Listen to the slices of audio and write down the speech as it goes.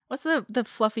What's the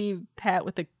fluffy hat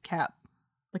with the cap?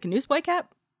 Like a newsboy cap?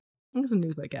 I think it's a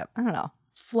newsboy cap. I don't know.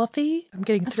 Fluffy? I'm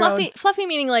getting thrown. Fluffy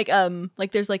meaning like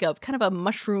there's like a kind of a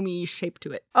mushroomy shape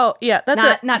to it. Oh yeah,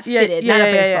 that's not fitted, not a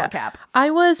baseball cap.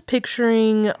 I was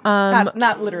picturing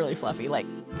not literally fluffy, like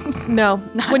no.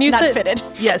 When you said fitted,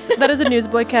 yes, that is a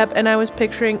newsboy cap, and I was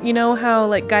picturing, you know how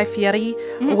like Guy Fieri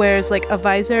wears like a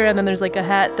visor, and then there's like a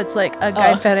hat that's like a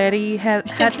Guy Fieri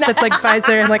hat that's like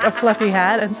visor and like a fluffy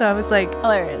hat, and so I was like,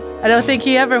 hilarious. I don't think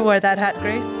he ever wore that hat,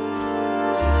 Grace.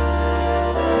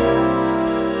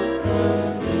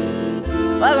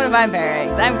 Welcome to Fine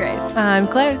Pairings. I'm Grace. I'm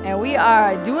Claire. And we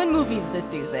are doing movies this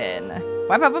season.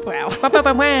 Whatever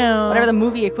the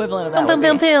movie equivalent of that would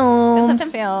be.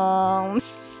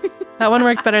 Films. That one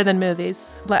worked better than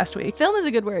movies last week. Film is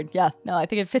a good word. Yeah. No, I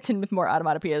think it fits in with more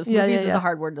onomatopoeias. Movies is a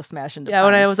hard word to smash into puns.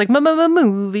 When I was like,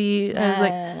 movie,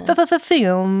 I was like,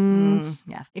 films.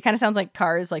 Yeah. It kind of sounds like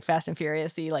Cars, like Fast and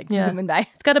Furious-y, like zooming by.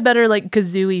 It's got a better like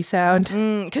kazooie sound.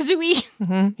 Kazooie.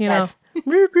 Mm-hmm, you know.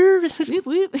 Whoop,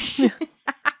 whoop.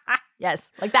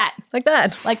 Yes, like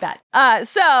that.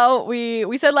 So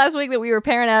we said last week that we were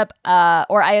pairing up,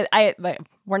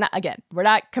 we're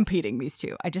not competing, these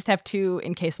two. I just have two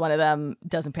in case one of them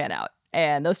doesn't pan out.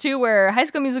 And those two were High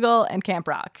School Musical and Camp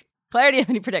Rock. Claire, do you have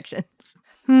any predictions?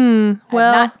 Well, I've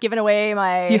not given away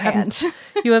my hand.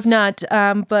 You have not,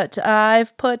 but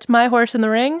I've put my horse in the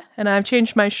ring, and I've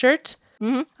changed my shirt,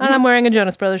 and I'm wearing a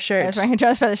Jonas Brothers shirt. I was wearing a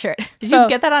Jonas Brothers shirt. Did you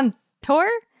get that on tour?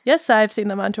 Yes, I've seen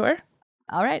them on tour.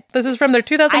 All right. This is from their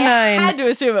 2009. I had to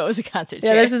assume it was a concert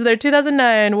chair. Yeah, this is their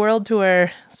 2009 world tour.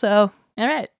 So, all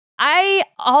right. I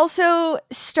also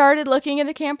started looking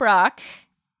into Camp Rock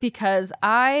because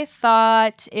I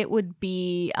thought it would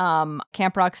be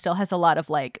Camp Rock still has a lot of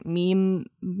like meme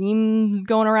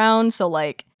going around. So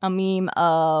like a meme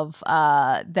of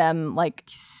them like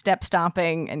step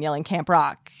stomping and yelling Camp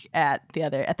Rock at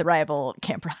the rival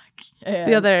Camp Rock.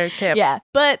 And, the other camp. Yeah.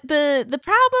 But the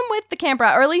problem with the Camp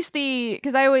Rock, or at least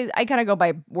because I kind of go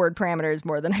by word parameters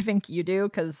more than I think you do,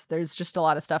 because there's just a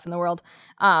lot of stuff in the world.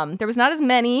 There was not as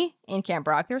many in Camp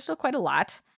Rock. There was still quite a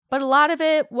lot. But a lot of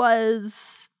it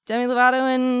was Demi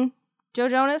Lovato and Joe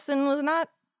Jonas, and was not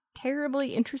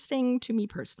terribly interesting to me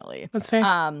personally. That's fair.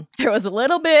 There was a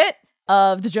little bit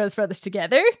of the Jonas Brothers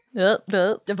together.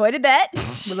 Avoided that.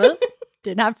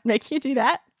 Did not make you do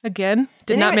that. Again.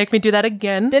 Did not make me do that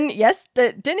again. Didn't even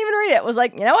read it. Was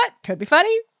like, you know what? Could be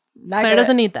funny. Claire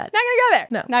doesn't need that. Not gonna go there.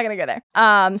 No. Not gonna go there.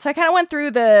 So I kind of went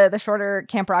through the shorter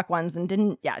Camp Rock ones and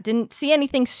didn't see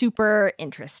anything super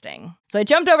interesting. So I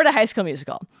jumped over to High School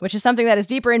Musical, which is something that is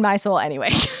deeper in my soul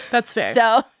anyway. That's fair.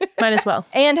 So might as well.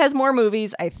 And has more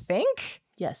movies, I think.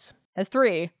 Yes. Has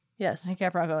 3. Yes. And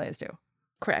Camp Rock only has 2.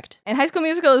 Correct. And High School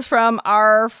Musical is from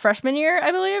our freshman year,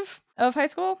 I believe, of high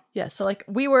school. Yes. So like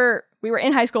we were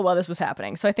in high school while this was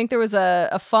happening. So I think there was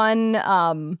a fun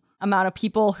amount of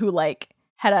people who like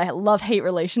had a love-hate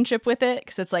relationship with it,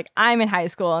 because it's like I'm in high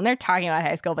school and they're talking about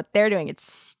high school, but they're doing it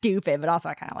stupid. But also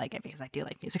I kind of like it because I do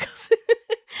like musicals.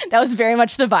 That was very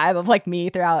much the vibe of like me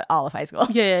throughout all of high school.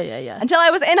 Yeah. Until I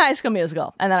was in High School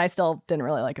Musical, and then I still didn't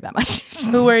really like it that much.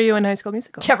 Who were you in High School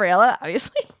Musical? Gabriella,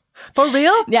 obviously. For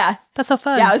real? Yeah. That's so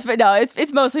fun. Yeah,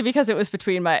 it's mostly because it was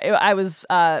between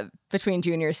between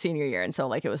junior senior year, and so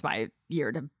like it was my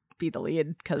year to be the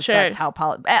lead, because that's how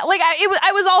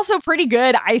I was also pretty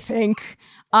good, I think.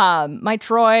 My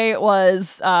Troy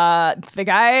was the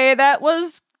guy that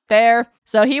was there,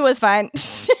 so he was fine.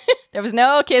 There was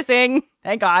no kissing,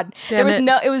 thank God.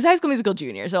 It was High School Musical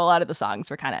Junior, so a lot of the songs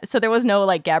were kind of, so there was no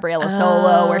like Gabriella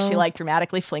solo where she like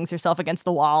dramatically flings herself against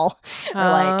the wall,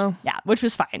 or which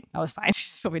was fine. That was fine.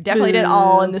 But we definitely did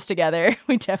all in this together.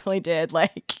 We definitely did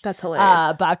like, that's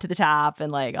hilarious. Bob to the Top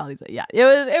and like all these. Yeah,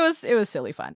 it was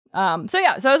silly fun. So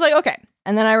I was like, okay.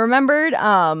 And then I remembered,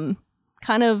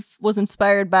 kind of was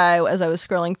inspired by, as I was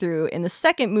scrolling through, in the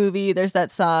second movie, there's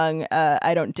that song,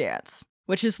 I Don't Dance,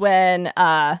 which is when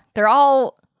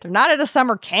they're not at a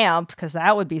summer camp, because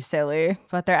that would be silly,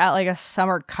 but they're at like a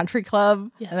summer country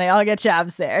club, and they all get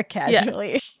jobs there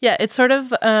casually. Yeah, it's sort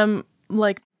of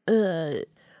like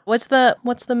what's the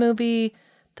movie,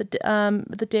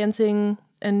 the dancing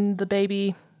and the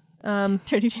baby,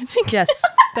 Dirty Dancing. Yes,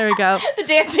 there we go. The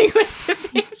dancing with the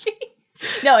baby.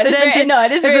 No, it is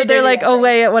very they're like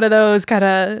away at one of those kind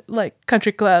of like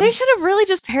country clubs. They should have really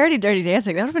just parodied Dirty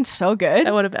Dancing. That would have been so good.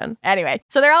 That would have been. Anyway,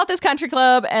 so they're all at this country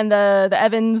club, and the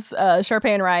Evans, Sharpay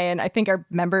and Ryan, I think, are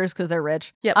members because they're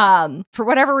rich. Yep. For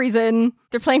whatever reason,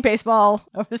 they're playing baseball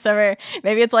over the summer.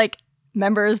 Maybe it's like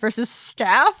members versus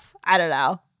staff. I don't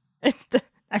know.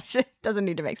 It doesn't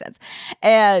need to make sense.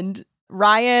 And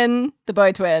Ryan, the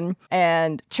boy twin,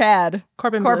 and Chad,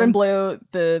 Corbin Blue,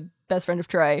 the best friend of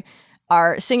Troy,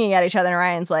 are singing at each other, and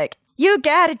Ryan's like, you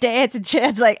gotta dance, and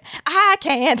Chad's like, I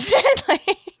can't.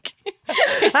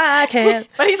 I can't.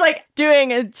 But he's like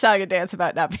doing a song and dance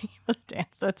about not being able to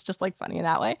dance, so it's just like funny in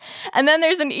that way. And then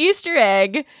there's an Easter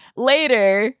egg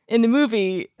later in the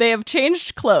movie. They have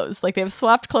changed clothes, like they have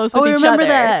swapped clothes with each other,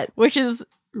 that. which is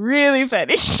really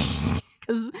funny.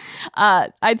 Because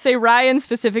I'd say Ryan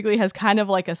specifically has kind of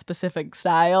like a specific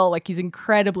style, like he's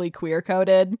incredibly queer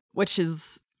coded, which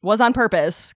was on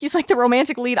purpose. He's like the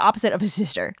romantic lead opposite of his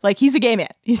sister. Like, he's a gay man.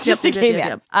 He's just a gay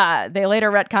man. They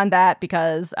later retconned that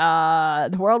because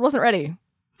the world wasn't ready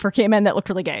for gay men that looked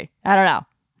really gay. I don't know.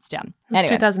 It's done. It was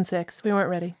 2006. We weren't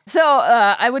ready. So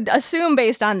I would assume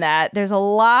based on that, there's a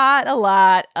lot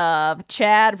of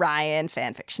Chad Ryan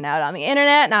fanfiction out on the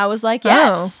internet. And I was like,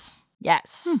 yes,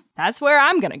 that's where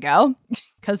I'm going to go.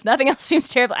 Because nothing else seems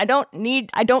terrible. I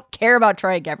don't care about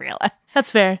Troy and Gabriella.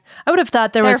 That's fair. I would have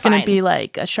thought there was going to be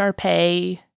like a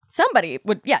Sharpay. Somebody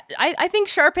would, I think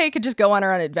Sharpay could just go on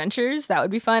her own adventures. That would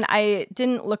be fun. I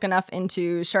didn't look enough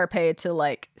into Sharpay to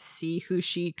like see who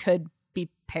she could be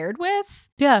paired with.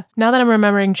 Yeah. Now that I'm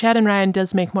remembering, Chad and Ryan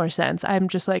does make more sense. I'm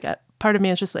just like, part of me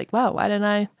is just like, wow, why didn't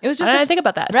I think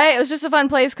about that? Right. It was just a fun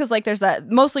place because like there's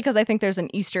that, mostly because I think there's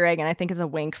an Easter egg and I think is a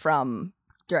wink from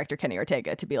director Kenny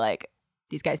Ortega to be like,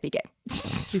 these guys be gay.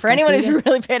 For anyone who's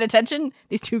really paying attention,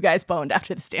 these two guys boned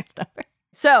after the dance number.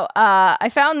 So I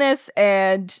found this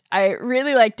and I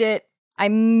really liked it. I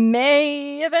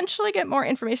may eventually get more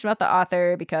information about the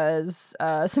author because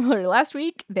similar to last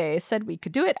week, they said we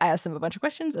could do it. I asked them a bunch of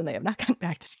questions and they have not gotten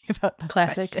back to me about those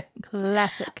questions.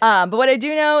 Classic. But what I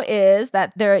do know is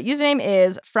that their username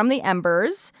is From the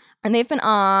Embers. And they've been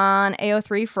on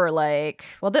AO3 for like,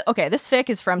 this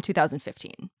fic is from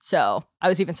 2015. So I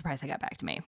was even surprised they got back to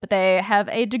me. But they have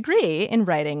a degree in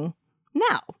writing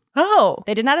now. Oh,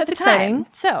 they did not at the exciting.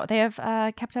 time. So they have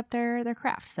kept up their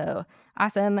craft. So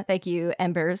awesome. Thank you,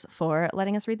 Embers, for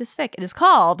letting us read this fic. It is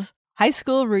called High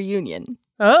School Reunion.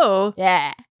 Oh.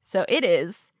 Yeah. So it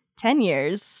is 10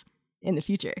 years in the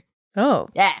future. Oh.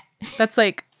 Yeah. That's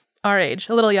like our age,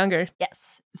 a little younger.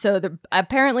 Yes. So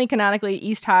apparently, canonically,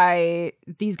 East High,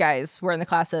 these guys were in the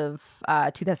class of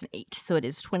 2008. So it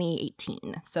is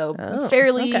 2018. So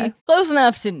fairly close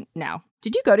enough to now.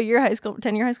 Did you go to your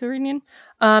 10-year high school reunion?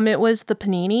 It was the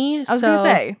Panini. I was going to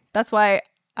say, that's why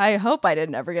I hope I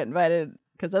didn't ever get invited,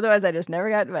 because otherwise I just never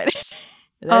got invited.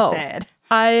 That's sad.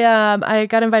 I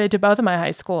got invited to both of my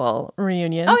high school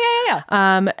reunions. Oh,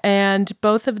 yeah. And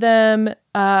both of them,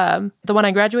 the one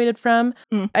I graduated from,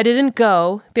 I didn't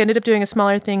go. They ended up doing a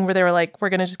smaller thing where they were like, we're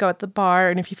going to just go at the bar,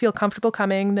 and if you feel comfortable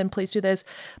coming, then please do this.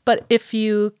 But if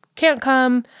you can't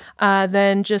come,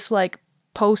 then just like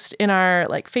post in our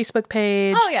like Facebook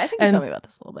page. Oh yeah, I think you told me about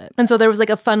this a little bit. And so there was like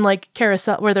a fun like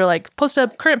carousel where they're like post a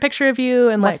current picture of you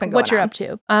and like what you're up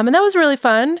to. And that was really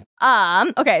fun.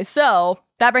 Okay, so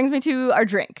that brings me to our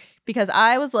drink, because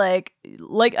I was like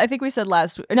I think we said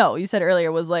you said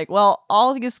earlier was like, well,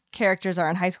 all these characters are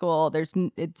in high school.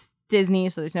 It's Disney,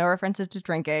 so there's no references to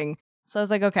drinking. So I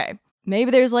was like, okay,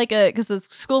 maybe there's like because the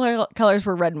school colors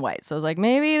were red and white. So I was like,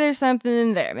 maybe there's something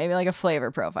in there. Maybe like a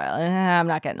flavor profile. I'm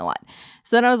not getting a lot.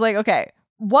 So then I was like, okay,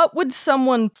 what would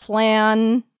someone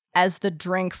plan as the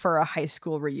drink for a high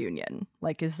school reunion?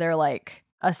 Like, is there like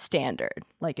a standard?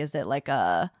 Like, is it like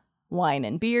a wine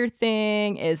and beer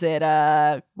thing? Is it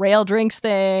a rail drinks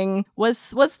thing? What's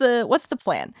the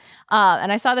plan?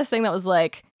 And I saw this thing that was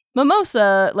like,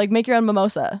 mimosa, like make your own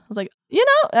mimosa. I was like,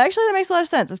 actually that makes a lot of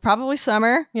sense. It's probably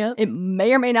summer. Yeah. It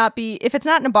may or may not be. If it's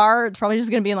not in a bar, it's probably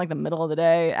just going to be in like the middle of the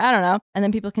day. I don't know. And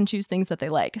then people can choose things that they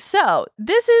like. So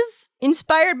this is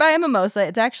inspired by a mimosa.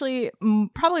 It's actually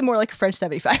probably more like a French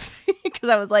 75 because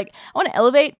I was like, I want to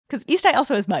elevate, because East High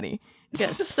also has money.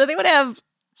 Yes. So they would have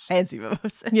fancy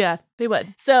mimosas. Yeah, they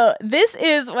would. So this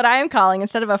is what I am calling,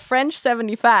 instead of a French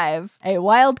 75, a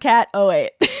Wildcat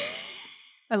 08.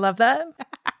 I love that.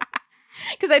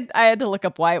 Because I had to look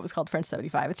up why it was called French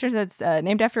 75. It turns out it's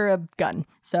named after a gun.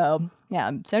 So,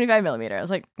 yeah, 75 millimeter. I was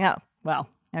like, oh, well,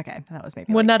 okay. That was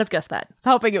maybe Would not have guessed that. I was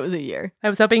hoping it was a year. I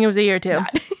was hoping it was a year, too.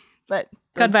 But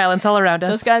gun violence all around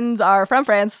us. Those guns are from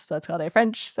France, so it's called a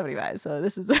French 75. So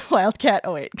this is a Wildcat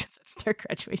 08 because it's their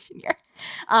graduation year.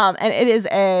 And it is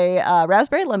a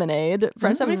raspberry lemonade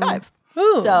French 75.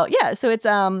 Ooh. So yeah, so it's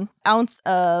ounce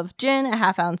of gin, a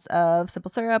half ounce of simple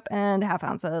syrup, and a half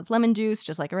ounce of lemon juice,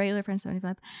 just like a regular French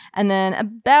 75. And then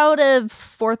about a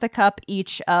fourth a cup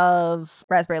each of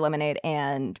raspberry lemonade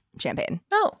and champagne.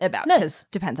 Oh, about, nice. because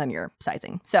depends on your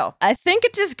sizing. So I think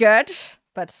it is good.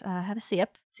 but have a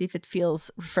sip. See if it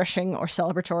feels refreshing or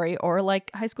celebratory or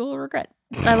like high school regret.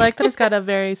 I like that it's got a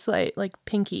very slight, like,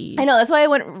 pinky. I know, that's why I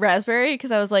went raspberry,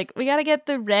 because I was like, we gotta get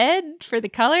the red for the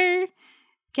color.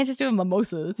 Can't just do a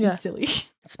mimosa. It seems silly.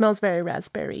 It smells very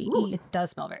raspberry. Ooh, it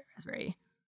does smell very raspberry.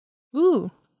 Ooh,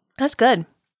 that's good.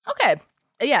 Okay.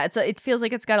 Yeah, it feels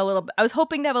like it's got a little. I was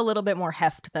hoping to have a little bit more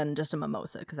heft than just a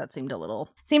mimosa, because that seemed a little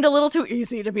too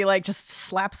easy to be like just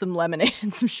slap some lemonade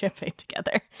and some champagne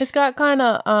together. It's got kind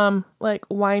of like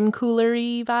wine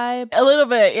coolery vibes. A little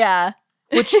bit, yeah.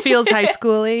 Which feels high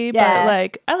schooly, but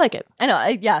like I like it. I know.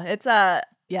 It's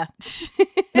yeah.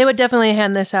 They would definitely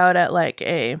hand this out at like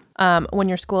a when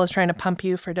your school is trying to pump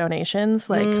you for donations,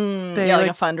 like like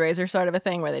a fundraiser sort of a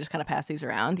thing where they just kind of pass these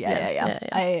around. Yeah.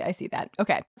 I see that.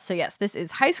 Okay, so yes, this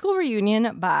is High School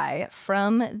Reunion by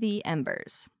From the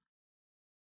Embers.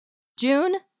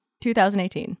 June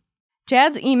 2018.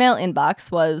 Chad's email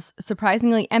inbox was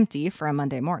surprisingly empty for a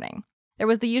Monday morning. There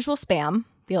was the usual spam,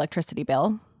 the electricity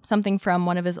bill, something from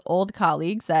one of his old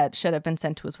colleagues that should have been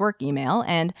sent to his work email,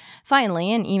 and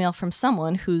finally an email from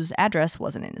someone whose address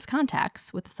wasn't in his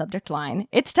contacts with the subject line,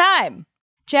 "It's time!"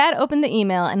 Chad opened the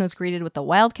email and was greeted with the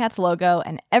Wildcats logo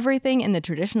and everything in the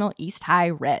traditional East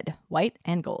High red, white,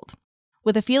 and gold.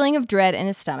 With a feeling of dread in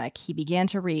his stomach, he began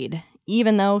to read,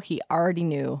 even though he already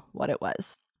knew what it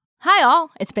was. "Hi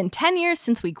all, it's been 10 years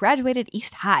since we graduated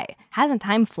East High. Hasn't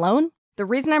time flown? The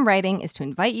reason I'm writing is to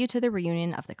invite you to the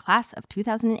reunion of the class of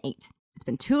 2008. It's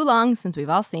been too long since we've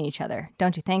all seen each other,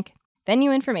 don't you think?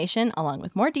 Venue information, along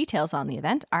with more details on the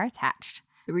event, are attached.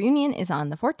 The reunion is on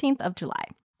the 14th of July.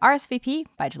 RSVP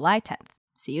by July 10th.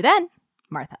 See you then,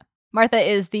 Martha." Martha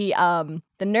is the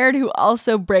nerd who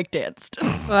also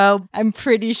breakdanced. Well, I'm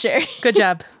pretty sure. Good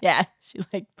job. Yeah, she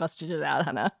like busted it out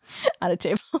on a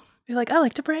table. You're like, I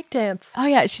like to breakdance. Oh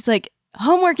yeah, she's like,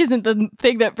 homework isn't the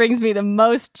thing that brings me the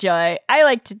most joy. I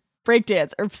like to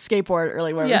breakdance or skateboard or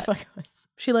like whatever the fuck it was.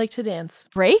 She liked to dance.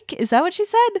 Break? Is that what she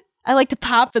said? I like to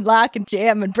pop and lock and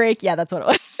jam and break. Yeah, that's what it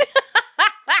was.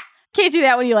 Can't do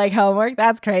that when you like homework.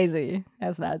 That's crazy.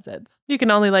 That's nonsense. You can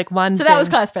only like one So thing. that was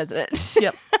class president.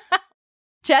 Yep.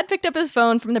 Chad picked up his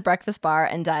phone from the breakfast bar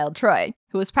and dialed Troy,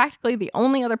 who was practically the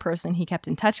only other person he kept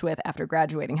in touch with after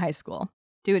graduating high school.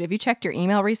 "Dude, have you checked your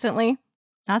email recently?"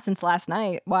 "Not since last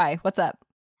night. Why? What's up?"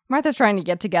 "Martha's trying to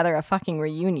get together a fucking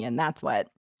reunion, that's what."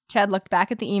 Chad looked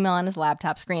back at the email on his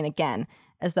laptop screen again,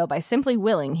 as though by simply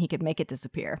willing he could make it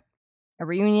disappear. "A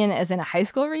reunion as in a high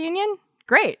school reunion?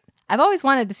 Great. I've always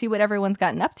wanted to see what everyone's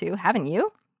gotten up to, haven't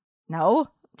you?" "No,"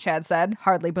 Chad said,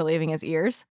 hardly believing his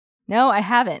ears. "No, I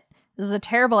haven't. This is a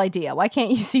terrible idea. Why can't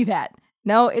you see that?"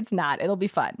 "No, it's not. It'll be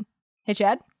fun." "Hey,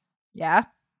 Chad?" "Yeah?"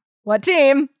 "What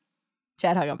team?"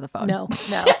 Chad hung up the phone. No.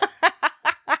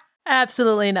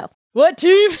 Absolutely no. "What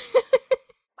team?"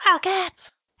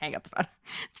 Wildcats. Hang up the phone.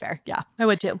 It's fair. Yeah. I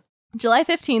would too. July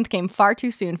 15th came far too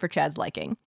soon for Chad's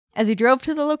liking. As he drove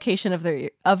to the location of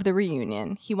the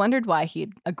reunion, he wondered why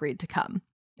he'd agreed to come.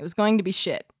 It was going to be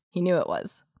shit. He knew it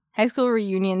was. High school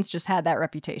reunions just had that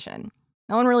reputation.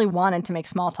 No one really wanted to make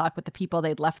small talk with the people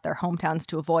they'd left their hometowns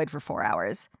to avoid for 4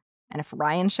 hours. And if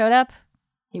Ryan showed up,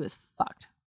 he was fucked.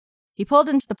 He pulled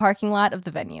into the parking lot of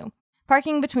the venue,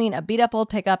 parking between a beat-up old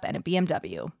pickup and a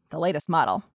BMW, the latest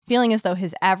model, feeling as though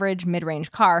his average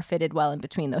mid-range car fitted well in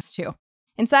between those two.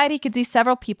 Inside, he could see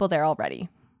several people there already,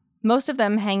 most of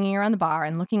them hanging around the bar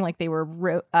and looking like they were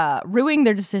rueing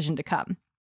their decision to come.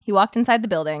 He walked inside the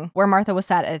building, where Martha was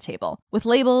sat at a table, with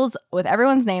labels with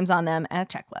everyone's names on them and a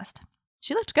checklist.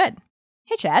 She looked good.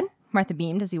 "Hey, Chad," Martha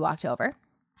beamed as he walked over.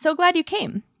 "So glad you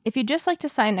came. If you'd just like to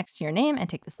sign next to your name and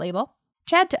take this label."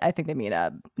 Chad, I think they mean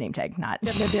a name tag, not.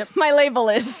 Yep. My label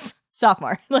is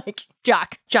sophomore, like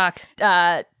jock,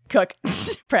 cook,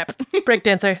 prep,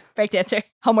 breakdancer,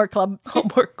 homework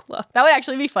club. That would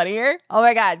actually be funnier. Oh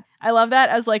my God. I love that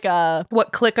as like a.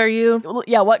 What clique are you?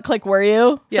 Yeah, what clique were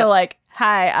you? Yep. So like,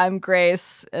 "Hi, I'm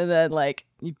Grace," and then like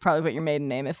you probably put your maiden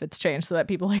name if it's changed so that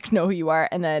people like know who you are,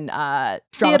 and then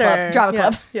drama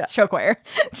club, show choir.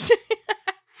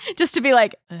 Just to be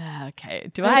like, okay,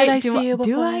 do I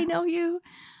know you?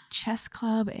 Chess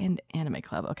club and anime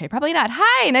club. Okay, probably not.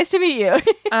 "Hi, nice to meet you."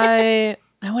 I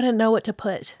wouldn't know what to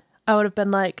put. I would have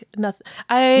been like nothing.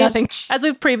 Nothing. As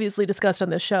we've previously discussed on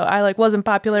this show, I like wasn't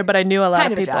popular, but I knew a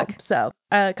lot of people. Jock. So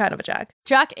kind of a jock.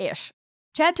 Jock-ish.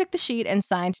 Chad took the sheet and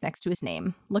signed next to his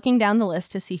name, looking down the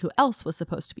list to see who else was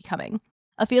supposed to be coming.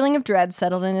 A feeling of dread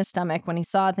settled in his stomach when he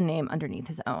saw the name underneath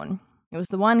his own. It was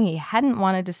the one he hadn't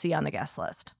wanted to see on the guest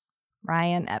list.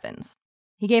 Ryan Evans.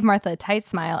 He gave Martha a tight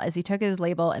smile as he took his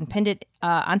label and pinned it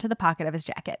onto the pocket of his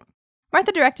jacket.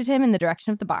 Martha directed him in the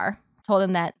direction of the bar, told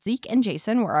him that Zeke and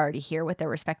Jason were already here with their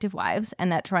respective wives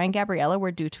and that Troy and Gabriella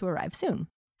were due to arrive soon.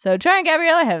 So Troy and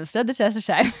Gabriella have stood the test of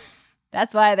time.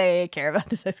 That's why they care about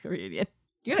this high school reunion.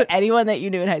 Do you have anyone that you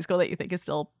knew in high school that you think is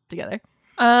still together?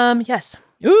 Yes.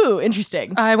 Ooh,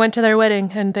 interesting. I went to their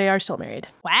wedding and they are still married.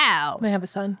 Wow. They have a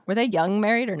son. Were they young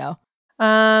married or no?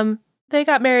 They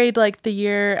got married like the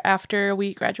year after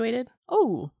we graduated.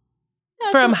 Oh.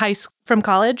 From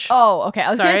college. Oh, okay. I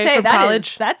was going to say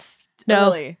that's no,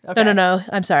 early. Okay. No.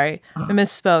 I'm sorry. I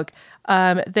misspoke.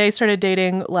 They started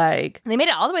dating like... They made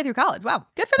it all the way through college. Wow.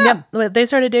 Good for them. Yep. They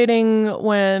started dating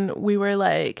when we were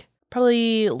like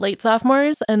probably late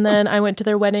sophomores. And then I went to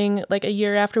their wedding like a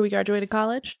year after we graduated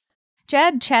college.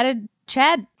 Chad chatted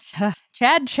to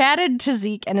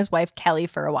Zeke and his wife Kelly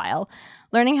for a while,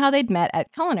 learning how they'd met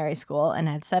at culinary school and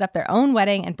had set up their own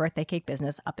wedding and birthday cake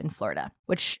business up in Florida,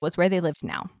 which was where they lived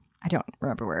now. I don't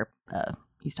remember where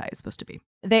East High is supposed to be.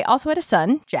 They also had a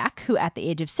son, Jack, who at the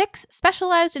age of 6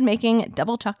 specialized in making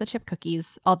double chocolate chip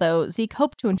cookies, although Zeke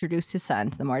hoped to introduce his son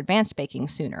to the more advanced baking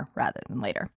sooner rather than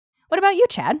later. What about you,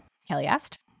 Chad? Kelly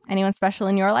asked. Anyone special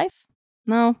in your life?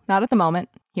 No, not at the moment,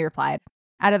 he replied.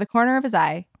 Out of the corner of his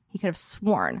eye, he could have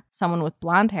sworn someone with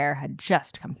blonde hair had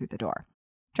just come through the door.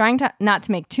 Trying not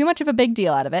to make too much of a big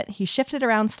deal out of it, he shifted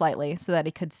around slightly so that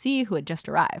he could see who had just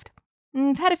arrived.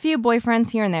 I've had a few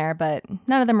boyfriends here and there, but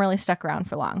none of them really stuck around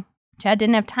for long. Chad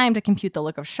didn't have time to compute the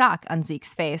look of shock on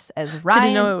Zeke's face as Ryan...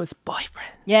 Didn't know it was boyfriend.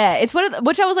 Yeah, it's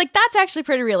which I was like, that's actually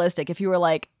pretty realistic. If you were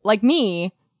like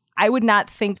me, I would not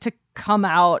think to come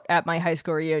out at my high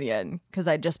school reunion because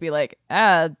I'd just be like,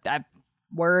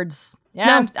 words.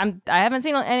 Yeah, no. I haven't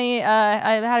seen any.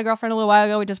 I had a girlfriend a little while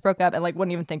ago. We just broke up, and like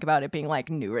wouldn't even think about it being like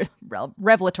new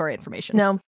revelatory information.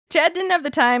 No, Chad didn't have the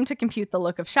time to compute the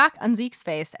look of shock on Zeke's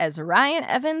face as Ryan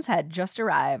Evans had just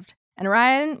arrived, and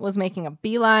Ryan was making a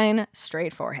beeline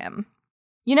straight for him.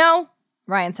 You know,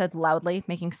 Ryan said loudly,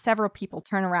 making several people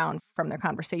turn around from their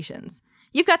conversations.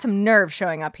 You've got some nerve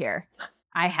showing up here.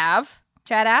 I have,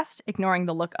 Chad asked, ignoring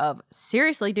the look of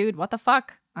seriously, dude, what the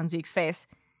fuck on Zeke's face.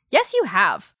 Yes, you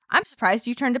have. I'm surprised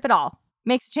you turned up at all.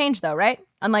 Makes a change, though, right?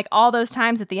 Unlike all those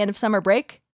times at the end of summer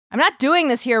break. I'm not doing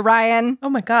this here, Ryan. Oh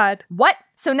my God. What?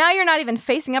 So now you're not even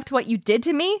facing up to what you did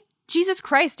to me? Jesus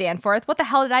Christ, Danforth, what the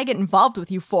hell did I get involved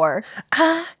with you for?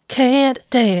 I can't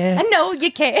dance. I know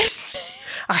you can't.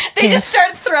 They just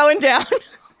start throwing down.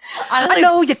 Honestly, I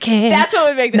know you can. That's what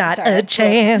would make this not a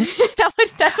chance.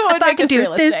 That's what would make this realistic. I can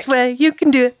do it this way, you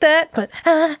can do it that, but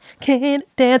I can't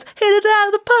dance. Hit it out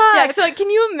of the park. Yeah, so like, can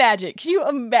you imagine?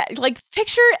 Like,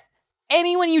 picture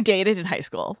anyone you dated in high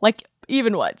school, like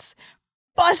even once,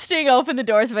 busting open the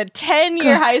doors of a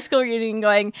 10-year high school reunion,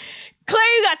 going,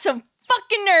 "Claire, you got some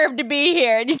fucking nerve to be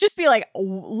here," and you just be like,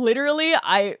 literally,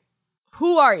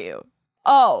 who are you?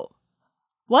 Oh,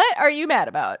 what are you mad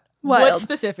about? Wild. What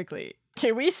specifically?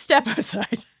 Can we step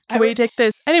outside? Can we take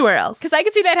this anywhere else? Because I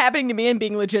could see that happening to me and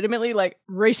being legitimately like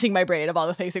racing my brain of all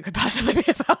the things it could possibly be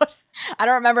about. I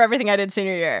don't remember everything I did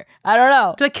senior year. I don't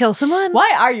know. Did I kill someone?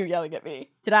 Why are you yelling at me?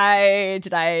 Did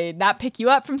I not pick you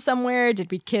up from somewhere?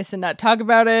 Did we kiss and not talk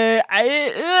about it?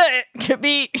 Could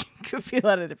be a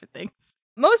lot of different things.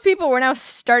 Most people were now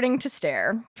starting to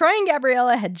stare. Troy and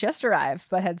Gabriella had just arrived,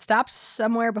 but had stopped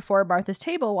somewhere before Martha's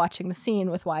table watching the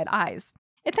scene with wide eyes.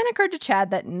 It then occurred to Chad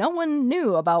that no one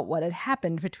knew about what had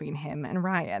happened between him and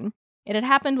Ryan. It had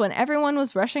happened when everyone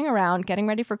was rushing around, getting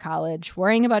ready for college,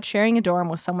 worrying about sharing a dorm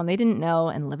with someone they didn't know,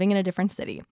 and living in a different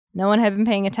city. No one had been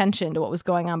paying attention to what was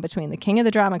going on between the king of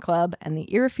the drama club and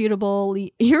the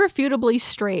irrefutably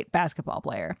straight basketball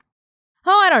player.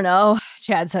 Oh, I don't know,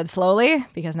 Chad said slowly,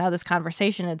 because now this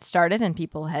conversation had started and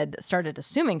people had started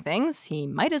assuming things. He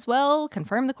might as well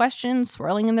confirm the questions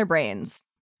swirling in their brains.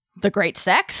 The great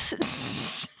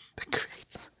sex?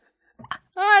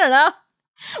 I don't know.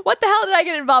 What the hell did I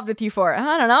get involved with you for?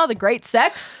 I don't know. The great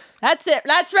sex? That's it.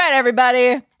 That's right,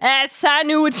 everybody. Yes, I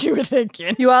knew what you were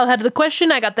thinking. You all had the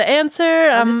question. I got the answer.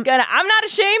 I'm not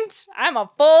ashamed. I'm a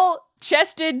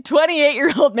full-chested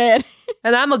 28-year-old man.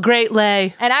 And I'm a great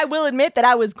lay. And I will admit that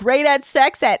I was great at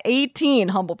sex at 18,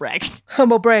 humble brag.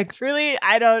 Humble brag. Truly,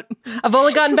 I don't... I've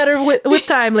only gotten better with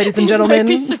time, ladies and gentlemen.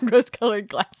 These might be some rose-colored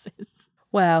glasses.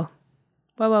 Wow.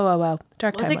 Wow.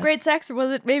 Dark Was it great sex or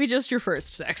was it maybe just your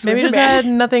first sex? Maybe you just had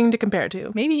nothing to compare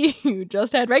to. Maybe you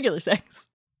just had regular sex.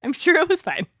 I'm sure it was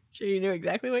fine. I'm sure you knew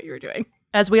exactly what you were doing.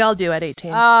 As we all do at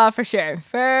 18. For sure.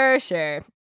 For sure.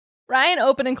 Ryan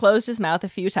opened and closed his mouth a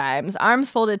few times,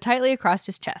 arms folded tightly across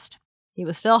his chest. He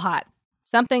was still hot.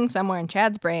 Something somewhere in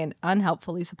Chad's brain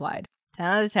unhelpfully supplied. 10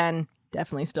 out of 10,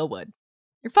 definitely still would.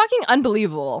 You're fucking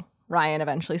unbelievable, Ryan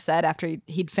eventually said after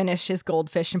he'd finished his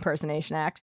goldfish impersonation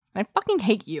act. I fucking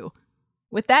hate you.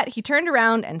 With that, he turned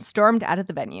around and stormed out of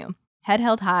the venue, head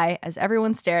held high as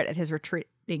everyone stared at his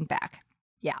retreating back.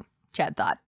 Yeah, Chad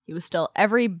thought. He was still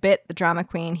every bit the drama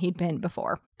queen he'd been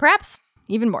before. Perhaps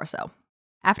even more so.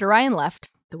 After Ryan left,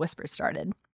 the whispers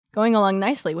started, going along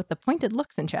nicely with the pointed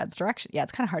looks in Chad's direction. Yeah,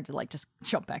 it's kind of hard to just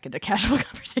jump back into casual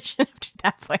conversation after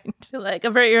that point.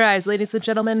 Avert your eyes, ladies and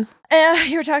gentlemen.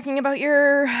 You were talking about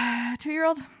your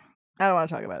 2-year-old? I don't want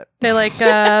to talk about it. They like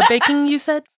baking, you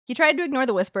said? He tried to ignore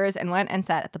the whispers and went and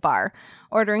sat at the bar,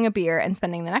 ordering a beer and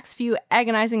spending the next few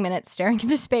agonizing minutes staring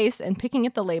into space and picking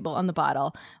at the label on the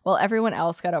bottle, while everyone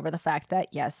else got over the fact that,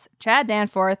 yes, Chad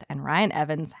Danforth and Ryan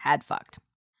Evans had fucked.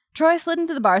 Troy slid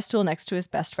into the bar stool next to his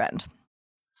best friend.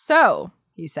 So,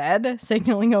 he said,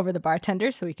 signaling over the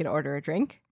bartender so he could order a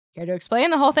drink. Care to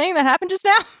explain the whole thing that happened just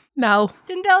now? No.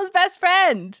 Didn't tell his best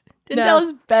friend.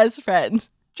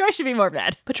 Troy should be more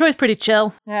mad. But Troy's pretty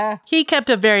chill. Yeah. He kept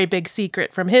a very big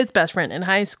secret from his best friend in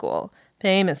high school,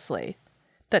 famously,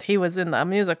 that he was in the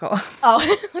musical. Oh,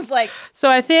 it was like... So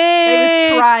I think... He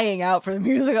was trying out for the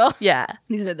musical. Yeah.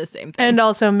 These are the same thing. And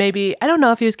also maybe... I don't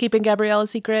know if he was keeping Gabrielle a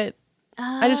secret.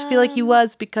 I just feel like he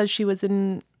was because she was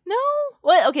in... No.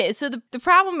 Well, okay, so the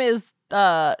problem is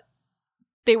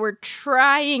they were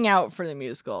trying out for the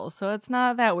musical, so it's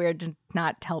not that weird to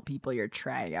not tell people you're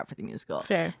trying out for the musical.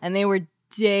 Fair. And they were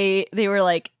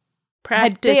like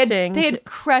practicing. They had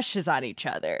crushes on each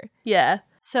other. Yeah.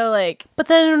 So like, but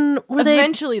then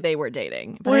eventually they were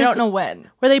dating, but I don't know when.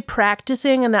 Were they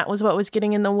practicing, and that was what was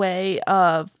getting in the way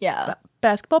of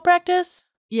basketball practice?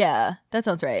 Yeah, that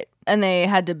sounds right. And they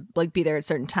had to like be there at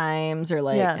certain times, or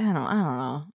like yeah. I don't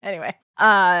know. Anyway,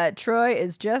 Troy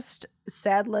is just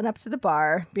saddling up to the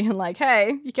bar, being like,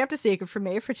 "Hey, you kept a secret from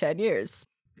me for 10 years.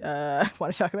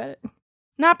 Want to talk about it?"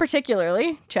 Not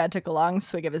particularly. Chad took a long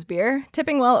swig of his beer,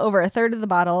 tipping well over a third of the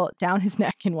bottle down his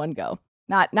neck in one go.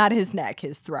 Not his neck,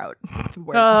 his throat.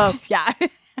 Yeah.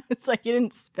 It's like you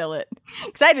didn't spill it.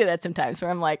 Because I do that sometimes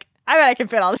where I'm like, I bet I can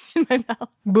fit all this in my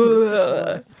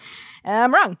mouth. And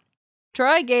I'm wrong.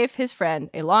 Troy gave his friend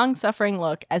a long-suffering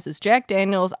look as his Jack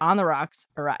Daniels on the rocks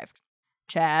arrived.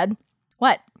 Chad,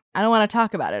 what? I don't want to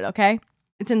talk about it, okay?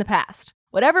 It's in the past.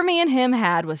 Whatever me and him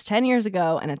had was 10 years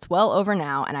ago, and it's well over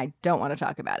now, and I don't want to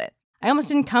talk about it. I almost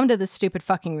didn't come to this stupid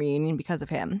fucking reunion because of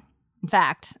him. In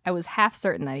fact, I was half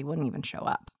certain that he wouldn't even show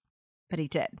up. But he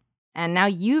did. And now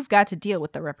you've got to deal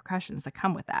with the repercussions that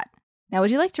come with that. Now, would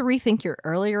you like to rethink your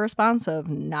earlier response of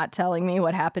not telling me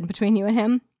what happened between you and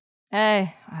him?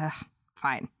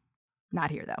 Fine.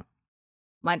 Not here, though.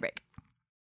 Line break.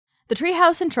 The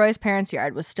treehouse in Troy's parents'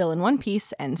 yard was still in one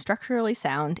piece and structurally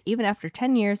sound, even after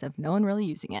 10 years of no one really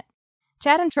using it.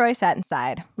 Chad and Troy sat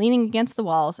inside, leaning against the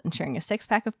walls and sharing a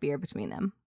 6-pack of beer between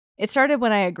them. It started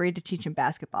when I agreed to teach him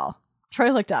basketball.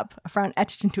 Troy looked up, a frown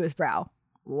etched into his brow.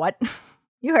 What?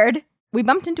 You heard. We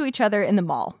bumped into each other in the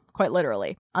mall, quite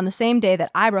literally, on the same day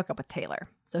that I broke up with Taylor.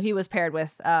 So he was paired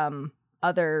with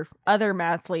other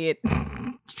mathlete,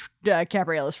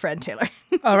 Gabriella's friend Taylor.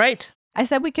 All right. I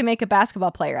said we could make a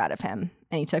basketball player out of him,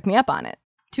 and he took me up on it.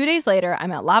 2 days later,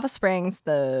 I'm at Lava Springs,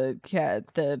 the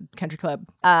country club,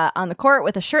 on the court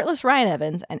with a shirtless Ryan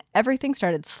Evans, and everything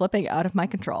started slipping out of my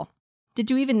control. Did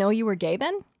you even know you were gay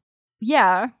then?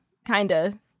 Yeah,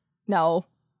 kinda. No,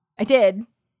 I did.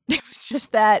 It was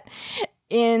just that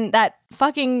in that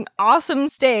fucking awesome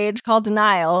stage called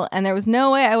denial, and there was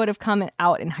no way I would have come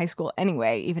out in high school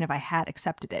anyway, even if I had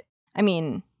accepted it. I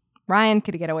mean, Ryan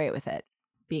could get away with it,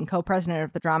 being co-president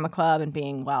of the drama club and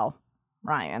being, well,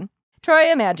 Ryan.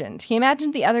 Troy imagined. He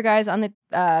imagined the other guys on the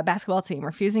basketball team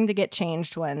refusing to get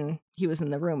changed when he was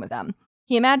in the room with them.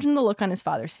 He imagined the look on his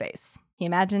father's face. He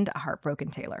imagined a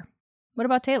heartbroken Taylor. What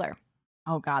about Taylor?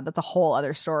 Oh God, that's a whole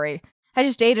other story. I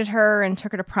just dated her and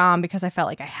took her to prom because I felt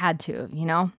like I had to, you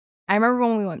know? I remember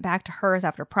when we went back to hers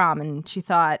after prom and she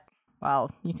thought,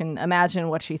 well, you can imagine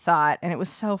what she thought, and it was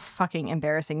so fucking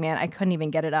embarrassing, man. I couldn't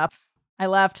even get it up. I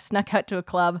left, snuck out to a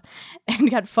club, and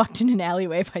got fucked in an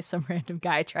alleyway by some random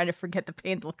guy trying to forget the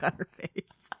pained look on her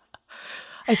face.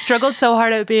 I struggled so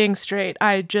hard at being straight.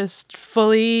 I just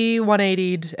fully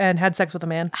 180'd and had sex with a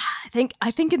man.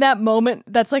 I think in that moment,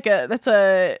 that's a what's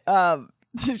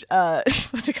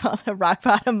it called? A rock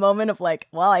bottom moment of like,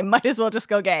 well, I might as well just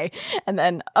go gay. And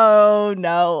then, oh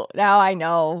no, now I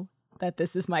know that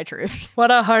this is my truth.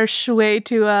 What a harsh way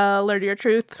to learn your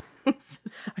truth. I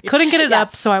couldn't get it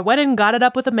up, so I went and got it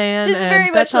up with a man. This is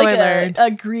very much like a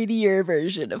greedier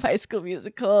version of High School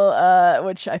Musical,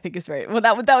 which I think is very well.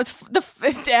 That was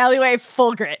the alleyway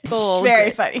full grit.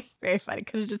 Very funny.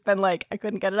 Could have just been like, I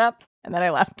couldn't get it up, and then I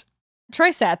left.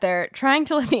 Troy sat there trying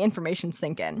to let the information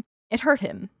sink in. It hurt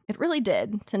him. It really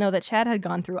did to know that Chad had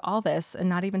gone through all this and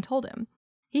not even told him.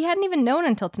 He hadn't even known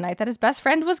until tonight that his best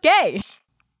friend was gay.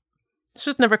 It's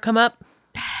just never come up.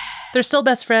 They're still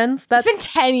best friends. It's been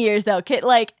 10 years, though. Kid,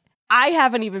 like, I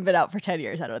haven't even been out for 10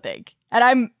 years, I don't think. And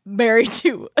I'm married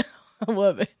to a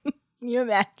woman. Can you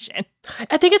imagine?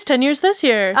 I think it's 10 years this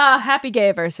year. Happy gay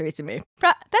anniversary to me.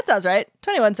 That sounds right.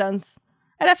 21 sounds...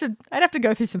 I'd have to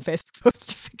go through some Facebook posts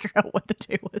to figure out what the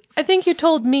date was. I think you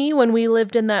told me when we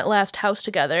lived in that last house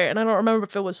together, and I don't remember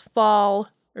if it was fall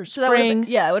or spring.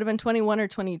 It would have been 21 or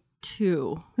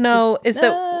 22. No, because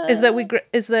that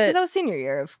was senior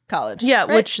year of college. Yeah,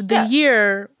 right? Which the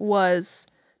year was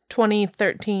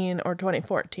 2013 or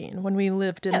 2014 when we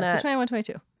lived in that. So 21,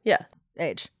 22. Yeah.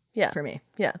 Age. Yeah. For me.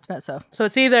 Yeah. So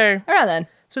it's either around then.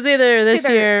 So it's either this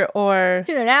year or... It's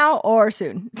either now or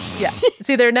soon. Yeah. It's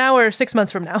either now or 6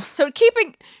 months from now. So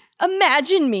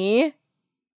imagine me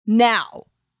now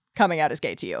coming out as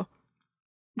gay to you.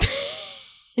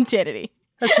 Insanity.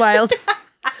 That's wild.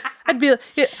 I'd be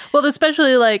well,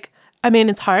 especially like, I mean,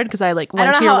 it's hard because I like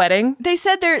went to your wedding. They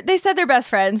said they're best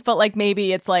friends, but like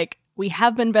maybe it's like we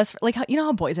have been best like you know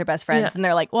how boys are best friends and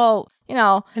they're like, well, you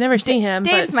know, I never see him.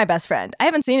 Dave's my best friend. I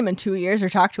haven't seen him in 2 years or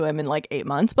talked to him in like 8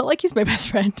 months, but like he's my best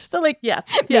friend. So like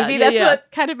maybe that's what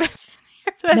kind of best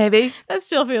maybe that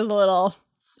still feels a little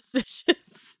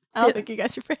suspicious. I don't think you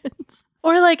guys are friends.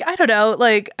 Or like, I don't know,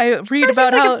 like I read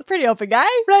about like how a pretty open guy.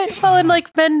 Right. Well, and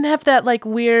like men have that like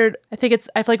weird,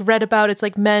 I've like read about it's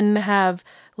like men have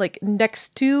like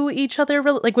next to each other,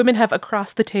 like women have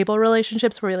across the table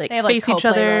relationships where we like they have, face like, each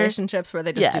other. Relationships where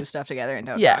they just do stuff together and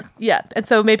don't talk. Yeah. And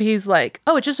so maybe he's like,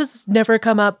 oh, it just has never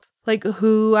come up like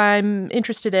who I'm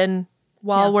interested in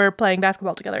while we're playing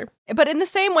basketball together. But in the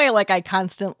same way, like I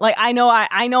know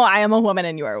I am a woman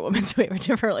and you are a woman, so we have a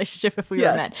different relationship if we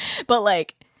were men. But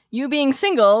like you being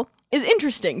single is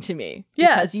interesting to me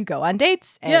because you go on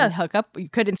dates and hook up. You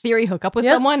could, in theory, hook up with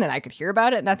someone and I could hear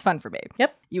about it and that's fun for me.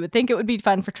 Yep. You would think it would be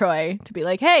fun for Troy to be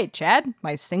like, hey, Chad,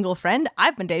 my single friend,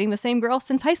 I've been dating the same girl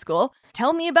since high school.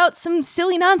 Tell me about some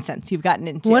silly nonsense you've gotten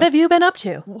into. What have you been up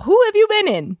to? Who have you been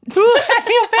in? Who have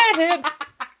you been in?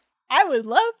 I would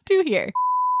love to hear.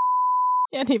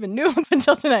 He hadn't even knew up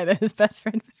until tonight that his best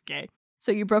friend was gay.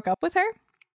 So you broke up with her?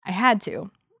 I had to.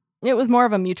 It was more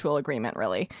of a mutual agreement,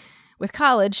 really. With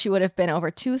college, she would have been over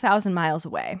 2,000 miles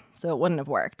away, so it wouldn't have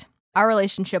worked. Our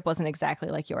relationship wasn't exactly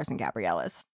like yours and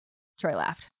Gabriella's. Troy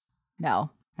laughed. No,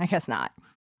 I guess not.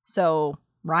 So,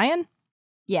 Ryan?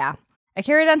 Yeah. I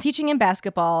carried on teaching him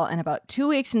basketball, and about 2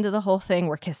 weeks into the whole thing,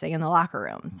 we're kissing in the locker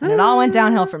rooms, and it all went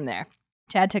downhill from there.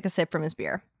 Chad took a sip from his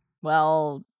beer.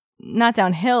 Well, not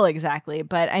downhill exactly,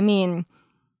 but I mean,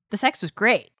 the sex was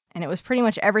great, and it was pretty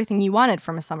much everything you wanted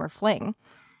from a summer fling.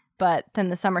 But then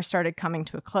the summer started coming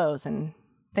to a close, and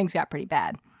things got pretty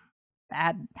bad.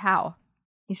 Bad how?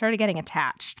 He started getting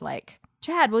attached, like,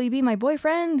 Chad, will you be my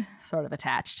boyfriend? Sort of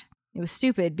attached. It was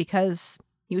stupid because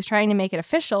he was trying to make it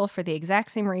official for the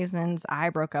exact same reasons I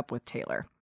broke up with Taylor.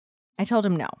 I told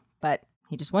him no, but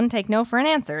he just wouldn't take no for an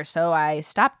answer, so I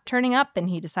stopped turning up and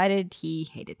he decided he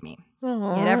hated me.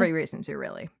 Aww. He had every reason to,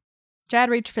 really. Chad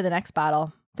reached for the next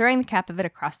bottle, throwing the cap of it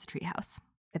across the treehouse.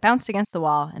 It bounced against the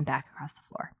wall and back across the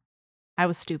floor. I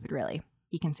was stupid, really,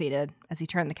 he conceded as he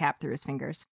turned the cap through his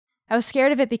fingers. I was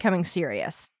scared of it becoming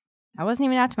serious. I wasn't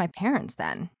even out to my parents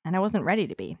then, and I wasn't ready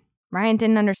to be. Ryan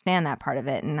didn't understand that part of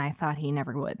it, and I thought he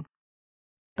never would.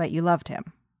 But you loved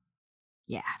him.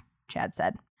 Yeah, Chad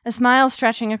said, a smile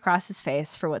stretching across his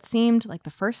face for what seemed like the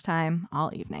first time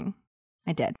all evening.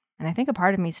 I did, and I think a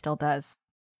part of me still does.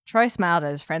 Troy smiled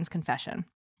at his friend's confession.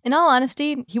 In all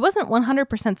honesty, he wasn't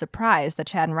 100% surprised that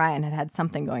Chad and Ryan had had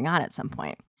something going on at some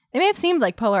point. They may have seemed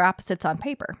like polar opposites on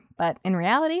paper, but in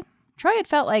reality, Troy had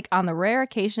felt like on the rare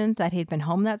occasions that he'd been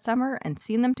home that summer and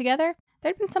seen them together,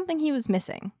 there'd been something he was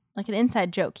missing, like an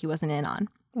inside joke he wasn't in on.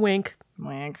 Wink.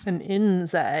 Wink. An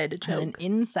inside joke. An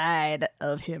inside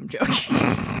of him joke.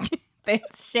 They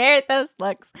shared those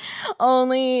looks.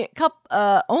 Only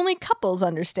couples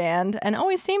understand and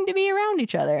always seem to be around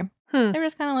each other. They were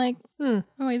just kind of like,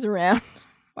 always around.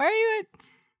 Why are you at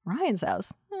Ryan's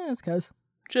house? It's 'cause.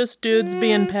 Just dudes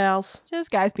being pals. Just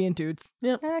guys being dudes.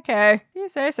 Yep. Okay, you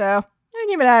say so. I'll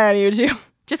keep an eye on you two.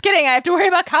 Just kidding, I have to worry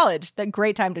about college. The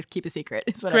great time to keep a secret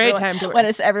is when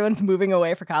when everyone's moving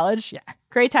away for college. Yeah,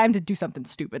 great time to do something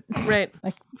stupid. Right.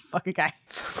 Like, fuck a guy.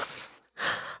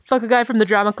 Fuck a guy from the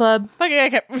drama club. Fuck a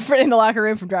guy in the locker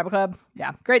room from drama club.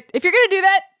 Yeah, great. If you're going to do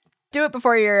that, do it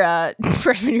before your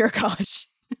freshman year of college.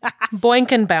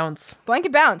 Boink and bounce. Boink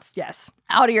and bounce, yes.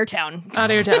 Out of your town. Out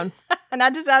of your town.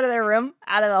 Not just out of their room,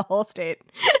 out of the whole state.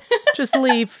 Just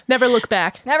leave. Never look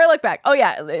back. Never look back. Oh,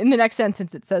 yeah. In the next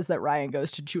sentence, it says that Ryan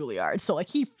goes to Juilliard. So, like,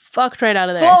 he fucked right out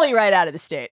of there. Fully right out of the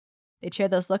state. They'd share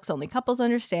those looks only couples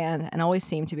understand and always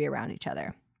seem to be around each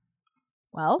other.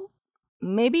 Well,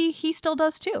 maybe he still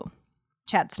does too.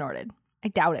 Chad snorted. I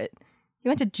doubt it. He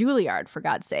went to Juilliard, for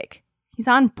God's sake. He's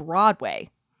on Broadway.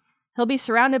 He'll be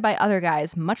surrounded by other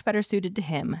guys much better suited to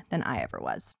him than I ever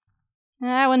was.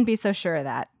 I wouldn't be so sure of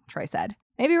that, Troy said.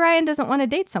 Maybe Ryan doesn't want to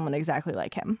date someone exactly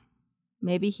like him.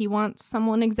 Maybe he wants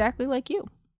someone exactly like you.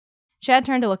 Chad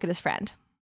turned to look at his friend.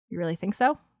 You really think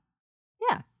so?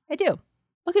 Yeah, I do.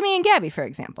 Look at me and Gabby, for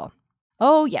example.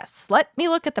 Oh, yes. Let me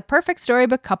look at the perfect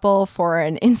storybook couple for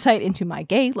an insight into my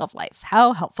gay love life.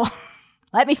 How helpful.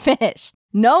 Let me finish.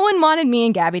 No one wanted me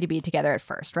and Gabby to be together at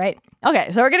first, right?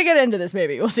 Okay, so we're going to get into this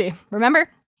maybe. We'll see. Remember?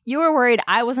 You were worried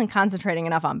I wasn't concentrating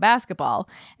enough on basketball,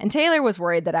 and Taylor was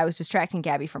worried that I was distracting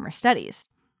Gabby from her studies.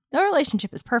 No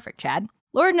relationship is perfect, Chad.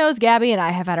 Lord knows Gabby and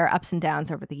I have had our ups and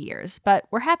downs over the years, but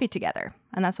we're happy together,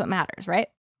 and that's what matters, right?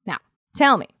 Now,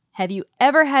 tell me, have you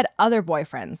ever had other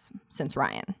boyfriends since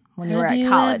Ryan, when you were at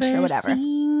college or whatever?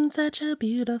 Seen such a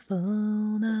beautiful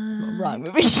night. Wrong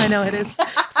movie. I know it is.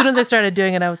 As soon as I started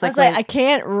doing it, I was like, I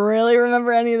can't really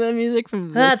remember any of the music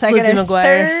from the second Lizzie or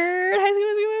McGuire. third High School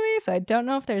Musical movie, so I don't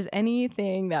know if there's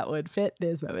anything that would fit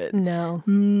this moment. No.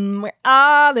 We're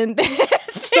all in this.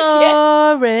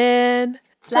 Soaring,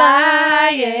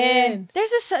 flying.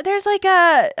 There's like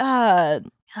a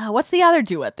what's the other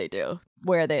duet they do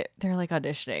where they're like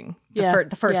auditioning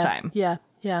the first time. Yeah.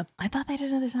 Yeah. I thought they did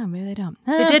another song. Maybe they don't.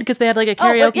 They did because they had like a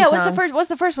karaoke song. What's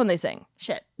the first one they sing?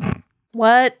 Shit.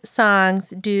 What songs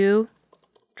do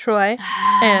Troy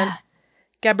and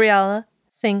Gabriella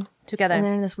sing together? And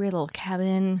they're in this weird little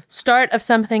cabin. Start of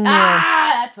something new.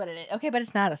 That's what it is. Okay, but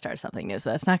it's not a start of something new, so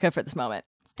that's not good for this moment.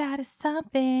 Start of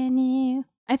something new.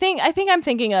 I think I'm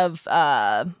thinking of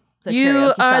the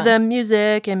You are song. the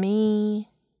music and me.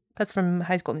 That's from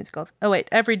High School Musical. Oh wait,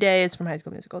 Every Day is from High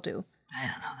School Musical too. I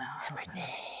don't know that. Every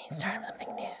day, start of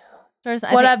something new.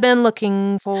 I've been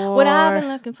looking for. What I've been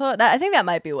looking for. I think that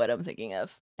might be what I'm thinking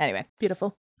of. Anyway.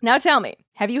 Beautiful. Now tell me,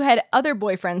 have you had other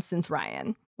boyfriends since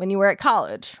Ryan, when you were at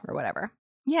college or whatever?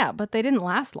 Yeah, but they didn't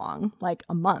last long, like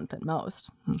a month at most.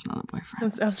 That's not a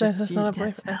boyfriend. That's not a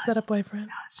boyfriend. That's not a boyfriend.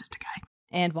 No, it's just a guy.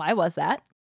 And why was that?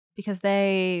 Because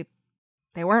they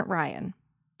weren't Ryan,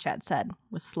 Chad said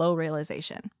with slow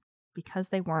realization. Because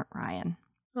they weren't Ryan.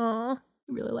 Aww.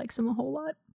 He really likes him a whole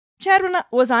lot. Chad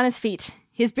was on his feet.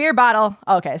 His beer bottle.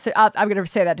 Okay, so I'm going to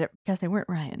say that because they weren't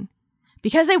Ryan.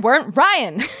 Because they weren't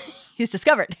Ryan. He's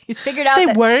discovered. He's figured out they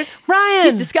weren't Ryan.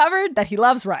 He's discovered that he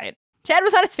loves Ryan. Chad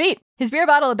was on his feet. His beer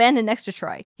bottle abandoned next to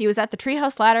Troy. He was at the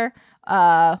treehouse ladder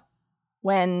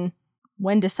when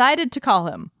decided to call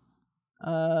him.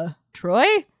 Troy?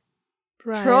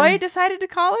 Ryan. Troy decided to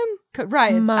call him?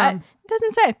 Ryan. Mom.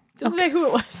 Doesn't say. Doesn't say who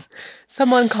it was.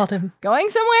 Someone called him. Going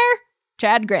somewhere?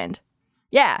 Chad grinned.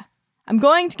 Yeah, I'm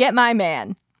going to get my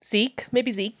man. Zeke?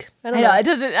 Maybe Zeke. I know. It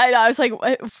doesn't. I know. I was like,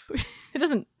 what? It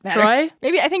doesn't matter. Troy?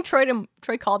 Maybe I think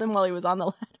Troy called him while he was on the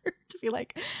ladder to be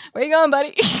like, "Where you going,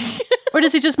 buddy?" Or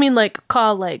does he just mean like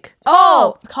call? Like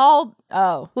called.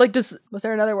 Oh, like was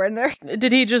there another word in there?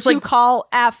 Did he just to like call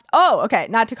after? Oh, okay,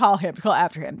 not to call him, to call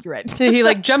after him. You're right. So he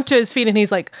like jumped to his feet and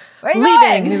he's like, "Where you leaving?"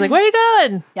 going? And he's like, "Where are you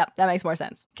going?" Yep, that makes more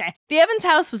sense. Okay. The Evans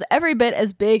house was every bit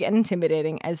as big and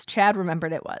intimidating as Chad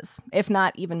remembered it was, if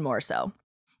not even more so.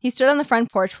 He stood on the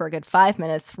front porch for a good 5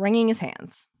 minutes, wringing his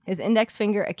hands, his index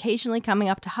finger occasionally coming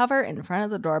up to hover in front of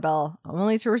the doorbell,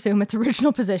 only to resume its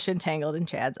original position tangled in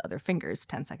Chad's other fingers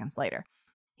 10 seconds later.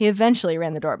 He eventually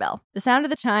rang the doorbell, the sound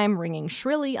of the chime ringing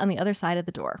shrilly on the other side of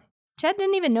the door. Chad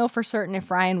didn't even know for certain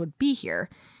if Ryan would be here.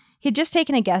 He'd just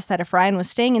taken a guess that if Ryan was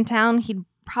staying in town, he'd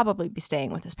probably be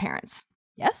staying with his parents.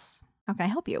 Yes? How can I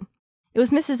help you? It was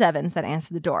Mrs. Evans that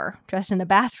answered the door, dressed in a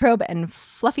bathrobe and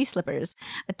fluffy slippers,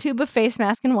 a tube of face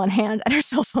mask in one hand, and her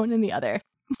cell phone in the other.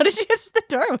 What did she answer the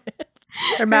door with?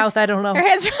 Her mouth, I don't know. Her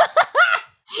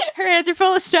hands are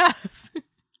full of stuff.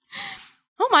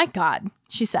 Oh my God,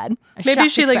 she said. Maybe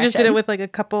she like just did it with like a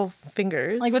couple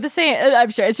fingers. Like with the same, I'm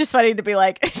sure. It's just funny to be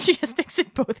like, she has things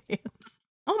in both hands.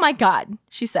 Oh my God,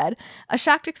 she said, a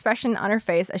shocked expression on her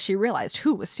face as she realized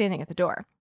who was standing at the door.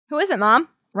 Who is it, Mom?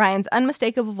 Ryan's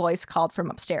unmistakable voice called from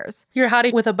upstairs. Your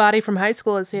hottie with a body from high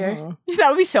school is here. That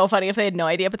would be so funny if they had no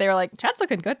idea, but they were like, Chad's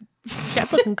looking good.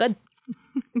 Chad's looking good.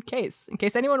 In case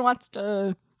anyone wants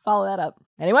to follow that up.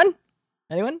 Anyone?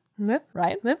 Yep.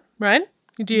 Ryan? Yep. Ryan?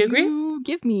 Do you agree? You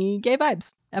give me gay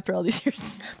vibes after all these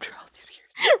years.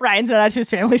 Ryan's not out to his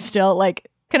family still.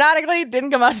 Like, canonically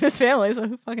didn't come out to his family, so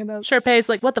who fucking knows? Sharpay's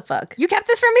like, what the fuck? You kept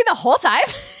this from me the whole time?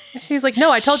 She's like,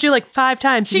 no, I told you like 5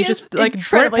 times. She you just like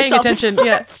weren't paying attention.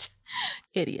 Yeah.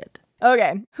 Idiot.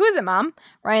 Okay. Who is it, Mom?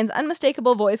 Ryan's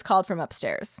unmistakable voice called from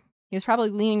upstairs. He was probably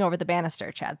leaning over the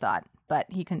banister, Chad thought, but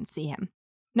he couldn't see him.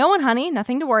 No one, honey.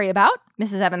 Nothing to worry about,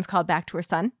 Mrs. Evans called back to her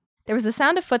son. There was the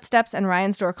sound of footsteps and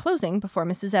Ryan's door closing before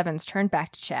Mrs. Evans turned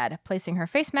back to Chad, placing her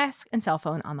face mask and cell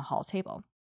phone on the hall table.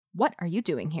 What are you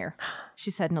doing here? She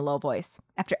said in a low voice.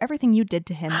 After everything you did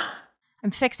to him.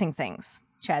 I'm fixing things,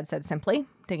 Chad said simply,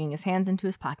 digging his hands into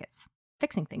his pockets.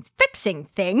 Fixing things. Fixing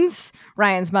things?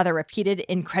 Ryan's mother repeated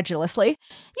incredulously.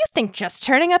 You think just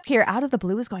turning up here out of the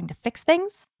blue is going to fix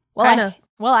things?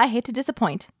 Well, I hate to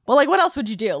disappoint. Well, like, what else would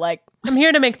you do? Like, I'm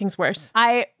here to make things worse.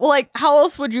 How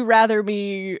else would you rather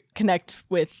me connect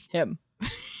with him?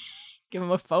 Give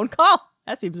him a phone call?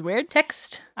 That seems weird.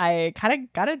 Text. I kind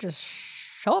of gotta just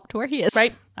show up to where he is.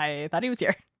 Right. I thought he was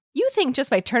here. You think just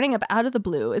by turning up out of the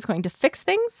blue is going to fix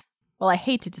things? Well, I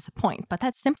hate to disappoint, but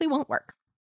that simply won't work.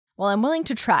 Well, I'm willing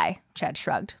to try, Chad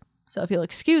shrugged. So if you'll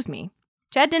excuse me.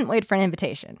 Chad didn't wait for an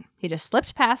invitation. He just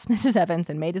slipped past Mrs. Evans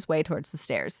and made his way towards the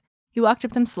stairs. He walked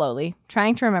up them slowly,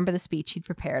 trying to remember the speech he'd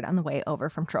prepared on the way over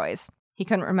from Troy's. He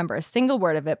couldn't remember a single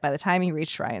word of it by the time he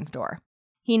reached Ryan's door.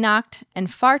 He knocked, and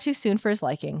far too soon for his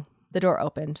liking, the door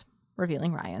opened,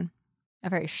 revealing Ryan. A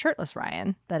very shirtless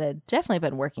Ryan that had definitely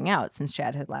been working out since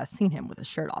Chad had last seen him with his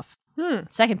shirt off.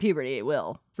 Second puberty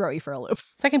will throw you for a loop.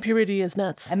 Second puberty is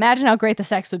nuts. Imagine how great the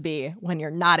sex would be when you're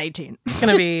not 18. It's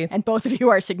going to be... And both of you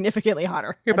are significantly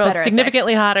hotter. You're both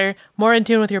significantly hotter, more in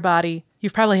tune with your body.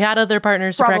 You've probably had other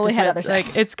partners to practice with. Other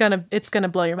sex. Like, it's gonna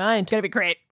blow your mind. It's going to be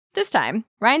great. This time,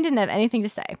 Ryan didn't have anything to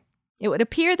say. It would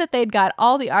appear that they'd got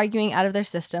all the arguing out of their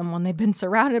system when they'd been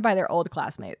surrounded by their old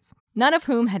classmates, none of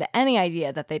whom had any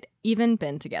idea that they'd even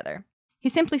been together. He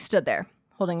simply stood there,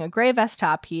 holding a gray vest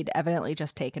top he'd evidently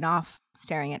just taken off,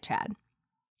 staring at Chad.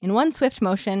 In one swift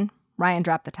motion, Ryan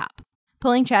dropped the top,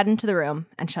 pulling Chad into the room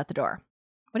and shut the door.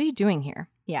 What are you doing here?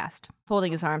 He asked,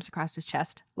 folding his arms across his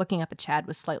chest, looking up at Chad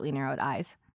with slightly narrowed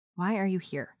eyes. Why are you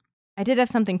here? I did have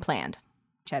something planned,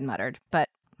 Chad muttered, but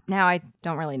now I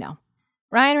don't really know.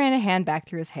 Ryan ran a hand back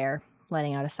through his hair,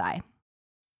 letting out a sigh.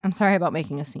 I'm sorry about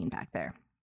making a scene back there.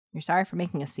 You're sorry for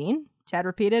making a scene? Chad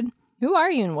repeated. Who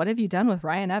are you and what have you done with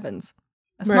Ryan Evans?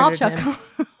 A small chuckle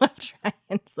left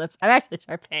Ryan's lips. I'm actually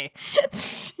Sharpay.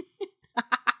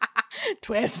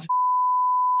 Twist.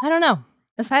 I don't know.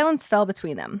 A silence fell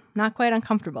between them, not quite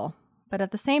uncomfortable, but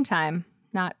at the same time,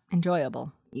 not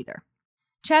enjoyable either.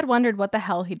 Chad wondered what the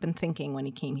hell he'd been thinking when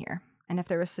he came here, and if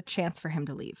there was a chance for him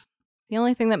to leave. The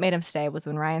only thing that made him stay was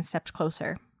when Ryan stepped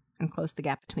closer and closed the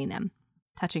gap between them,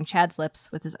 touching Chad's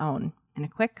lips with his own in a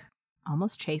quick,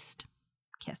 almost chaste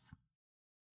kiss.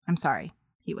 I'm sorry,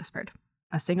 he whispered,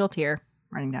 a single tear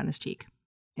running down his cheek.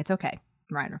 It's okay,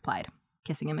 Ryan replied,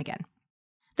 kissing him again.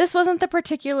 This wasn't the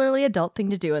particularly adult thing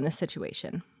to do in this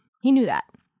situation. He knew that.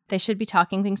 They should be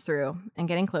talking things through and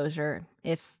getting closure,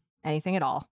 if anything at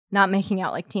all, not making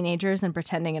out like teenagers and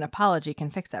pretending an apology can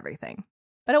fix everything.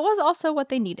 But it was also what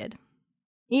they needed,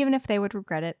 even if they would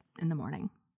regret it in the morning.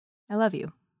 I love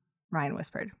you, Ryan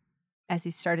whispered, as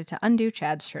he started to undo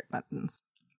Chad's shirt buttons.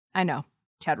 I know,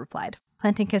 Chad replied,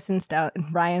 planting kisses down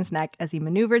Ryan's neck as he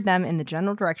maneuvered them in the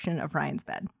general direction of Ryan's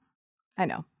bed. I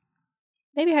know.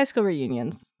 Maybe high school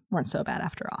reunions weren't so bad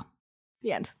after all.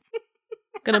 The end.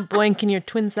 Gonna boink in your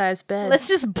twin-sized bed. Let's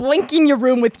just boink in your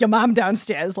room with your mom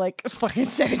downstairs like fucking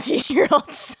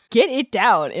 17-year-olds. Get it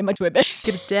down in my twin bed.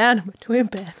 Get it down in my twin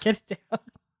bed. Get it down.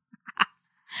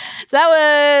 So that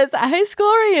was a high school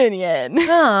reunion. Aww.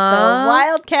 The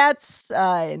Wildcats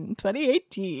in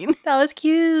 2018. That was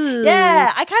cute.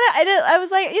 Yeah, I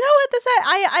was like, you know what,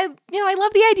 I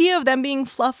love the idea of them being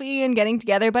fluffy and getting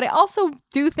together, but I also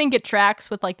do think it tracks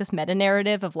with like this meta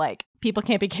narrative of like people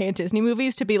can't be gay in Disney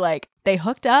movies to be like they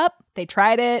hooked up, they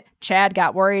tried it. Chad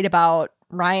got worried about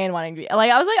Ryan wanting to be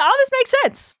like. I was like, oh, this makes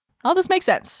sense. All this makes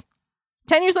sense.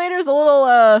 10 years later is a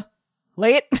little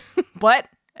late, but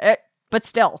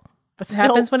still. It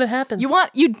happens when it happens.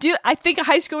 I think a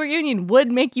high school reunion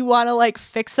would make you want to like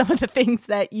fix some of the things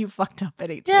that you fucked up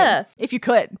at 18. Yeah. If you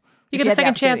could. You get a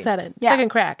second chance at it. Yeah. Second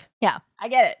crack. Yeah, I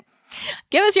get it.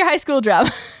 Give us your high school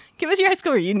drama. Give us your high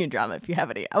school reunion drama if you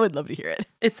have any. I would love to hear it.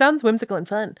 It sounds whimsical and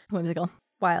fun. Whimsical.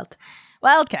 Wild.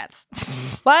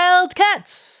 Wildcats.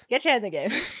 Wildcats. Get you in the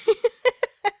game.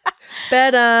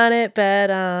 Bet on it,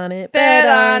 bet on it, bet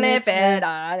on it, bet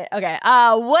on it. Okay,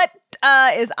 what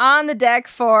is on the deck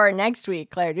for next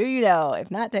week, Claire? Do you know?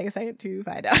 If not, take a second to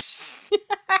find out.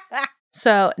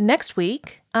 So next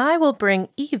week, I will bring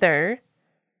either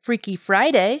Freaky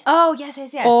Friday. Oh, yes.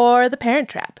 Or The Parent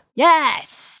Trap.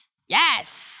 Yes.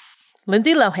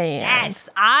 Lindsay Lohan. Yes.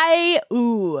 Man, I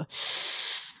really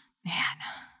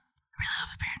love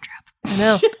The Parent Trap. I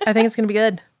know. I think it's going to be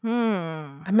good.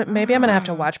 Maybe I'm going to have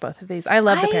to watch both of these. I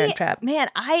love The Parent Trap. Man,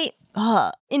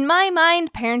 in my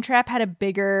mind, Parent Trap had a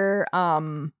bigger,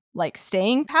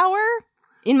 staying power.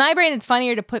 In my brain, it's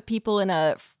funnier to put people in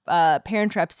a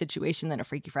Parent Trap situation than a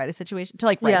Freaky Friday situation, to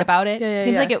write about it.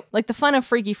 Seems like the fun of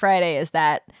Freaky Friday is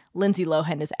that Lindsay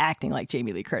Lohan is acting like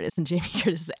Jamie Lee Curtis and Jamie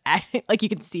Curtis is acting like you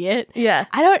can see it. Yeah.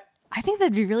 I think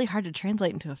that'd be really hard to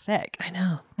translate into a fic. I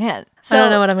know. Man. So, I don't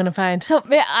know what I'm going to find. So,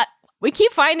 man, we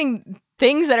keep finding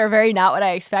things that are very not what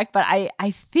I expect, but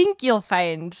I think you'll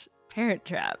find Parent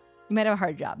Trap. You might have a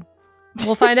hard job.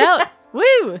 We'll find out.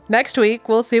 Woo! Next week,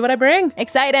 we'll see what I bring.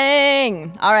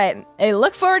 Exciting! All right. Hey,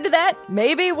 look forward to that.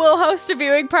 Maybe we'll host a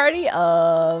viewing party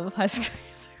of High School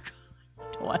Musical.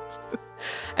 Don't want to.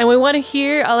 And we want to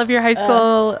hear all of your high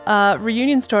school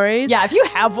reunion stories. Yeah, if you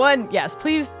have one, yes,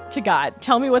 please, to God,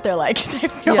 tell me what they're like, because I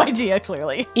have no idea,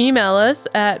 clearly. Email us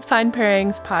at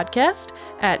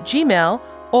findpairingspodcast@gmail.com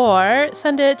or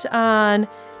send it on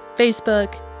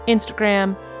Facebook,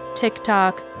 Instagram,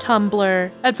 TikTok,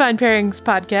 Tumblr at Fine Pairings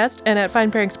Podcast and at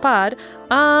Fine Pairings Pod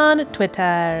on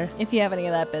Twitter. If you have any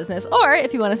of that business, or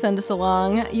if you want to send us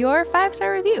along your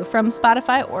 5-star review from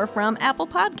Spotify or from Apple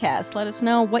Podcasts, let us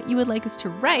know what you would like us to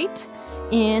write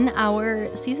in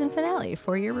our season finale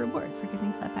for your reward for giving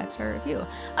us that 5-star review.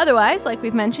 Otherwise, like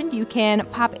we've mentioned, you can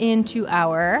pop into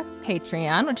our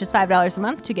Patreon, which is $5 a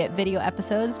month, to get video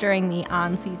episodes during the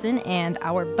on-season and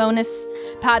our bonus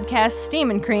podcast Steam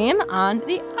and Cream on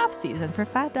the off-season for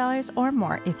 $5 or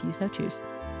more if you so choose.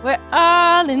 We're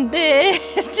all in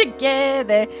this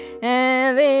together,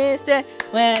 and we say,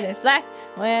 when it fly,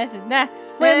 when it's not,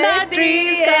 when our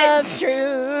dreams come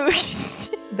true.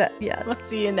 We'll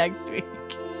see you next week.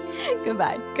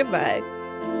 Goodbye. Goodbye.